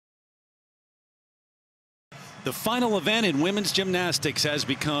The final event in women's gymnastics has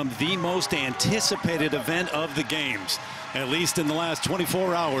become the most anticipated event of the Games, at least in the last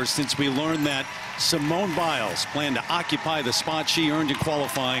 24 hours since we learned that Simone Biles planned to occupy the spot she earned in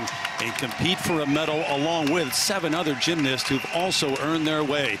qualifying and compete for a medal along with 7 other gymnasts who've also earned their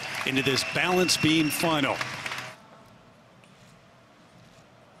way into this balance beam final.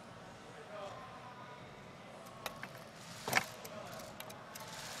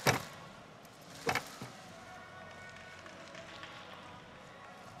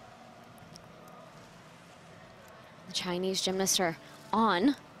 The Chinese gymnasts are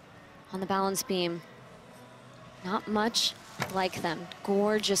on the balance beam. Not much like them.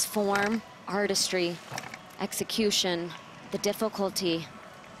 Gorgeous form, artistry, execution, the difficulty.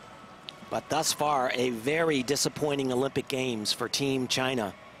 But thus far, a very disappointing Olympic Games for Team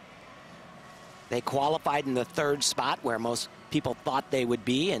China. They qualified in the 3rd spot where most people thought they would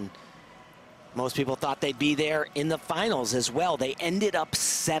be, and most people thought they'd be there in the finals as well. They ended up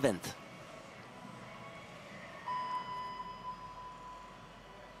 7th.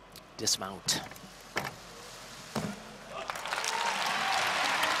 Dismount.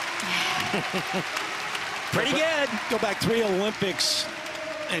 Pretty good. Go back 3 Olympics,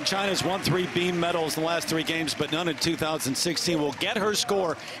 and China's won 3 beam medals in the last 3 games, but none in 2016. Will get her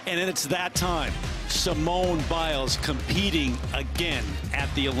score, and it's that time. Simone Biles competing again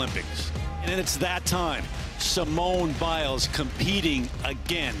at the Olympics. And it's that time. Simone Biles competing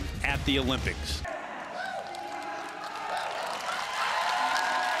again at the Olympics.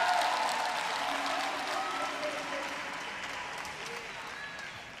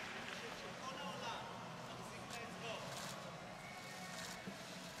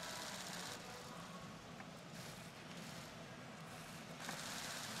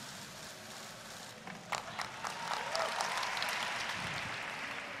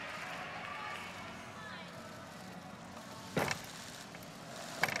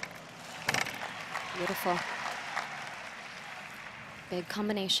 Beautiful. Big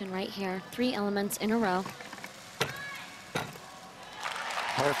combination right here. 3 elements in a row.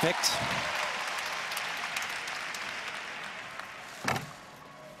 Perfect.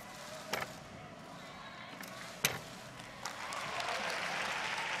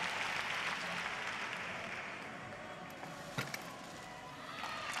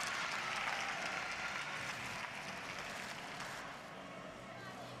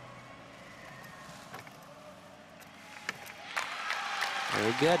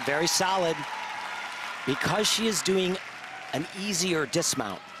 Very good, very solid. Because she is doing an easier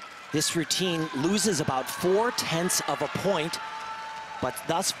dismount, this routine loses about 4/10 of a point, but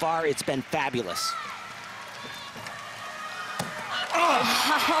thus far it's been fabulous. Oh.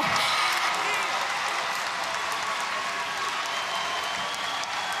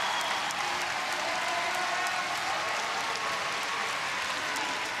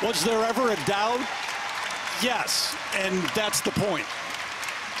 Was there ever a doubt? Yes, and that's the point.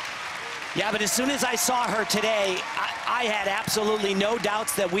 Yeah, but as soon as I saw her today, I had absolutely no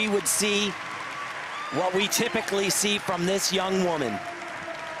doubts that we would see what we typically see from this young woman.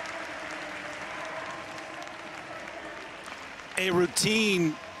 A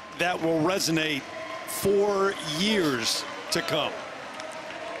routine that will resonate for years to come,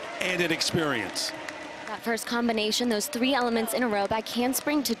 and an experience. That first combination, those 3 elements in a row, back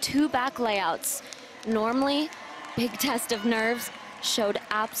handspring to 2 back layouts. Normally, big test of nerves, showed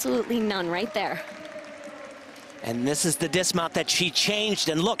absolutely none right there. And this is the dismount that she changed,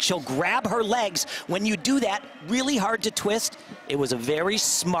 and look, she'll grab her legs. When you do that, really hard to twist. It was a very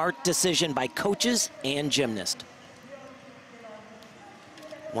smart decision by coaches and gymnast.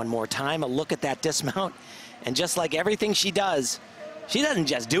 One more time, a look at that dismount, and just like everything she does, she doesn't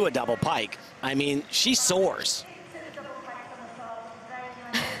just do a double pike. I mean, she soars.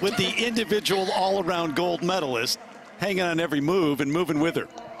 With the individual all-around gold medalist hanging on every move and moving with her.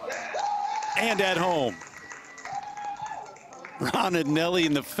 And at home. Ron and Nellie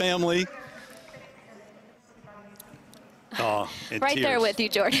and the family. Oh, right tears. there with you,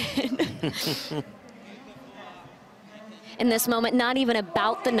 Jordan. In this moment, not even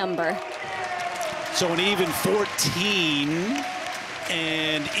about the number. So an even 14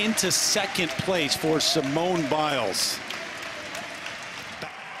 and into 2nd place for Simone Biles.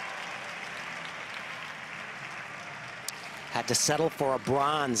 Had to settle for a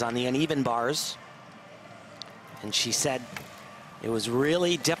bronze on the uneven bars. And she said it was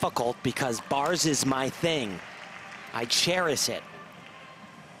really difficult because bars is my thing. I cherish it.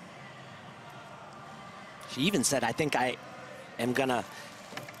 She even said, I think I am gonna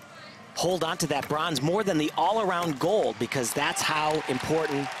hold on to that bronze more than the all-around gold because that's how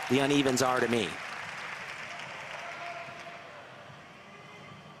important the unevens are to me.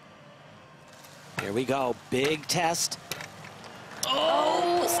 Here we go. Big test.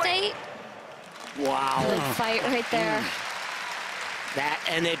 Oh, stay. Wow. Good fight right there.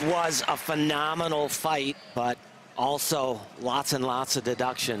 And it was a phenomenal fight, but also lots and lots of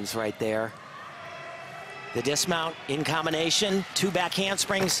deductions right there. The dismount in combination, 2 back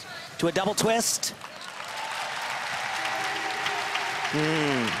handsprings to a double twist.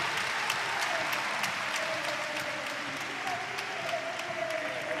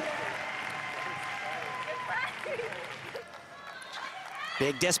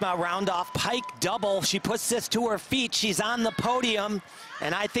 Big dismount round off, pike double. She puts this to her feet. She's on the podium,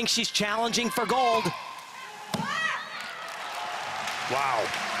 and I think she's challenging for gold. Wow.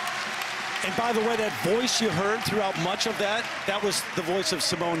 And by the way, that voice you heard throughout much of that, that was the voice of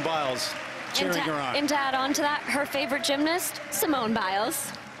Simone Biles cheering her on. And to add on to that, her favorite gymnast, Simone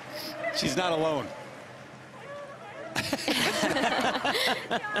Biles. She's not alone.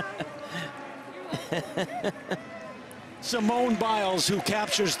 Simone Biles, who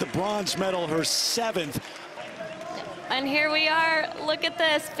captures the bronze medal, her 7th. And here we are. Look at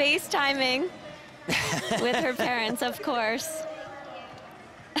this, FaceTiming with her parents, of course.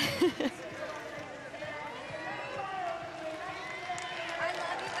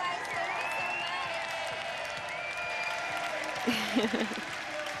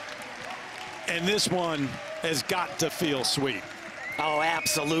 And this one has got to feel sweet. Oh,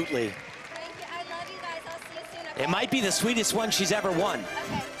 absolutely. Thank you. I love you guys. I'll see you soon. Okay? It might be the sweetest one she's ever won.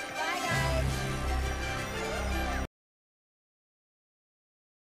 Okay.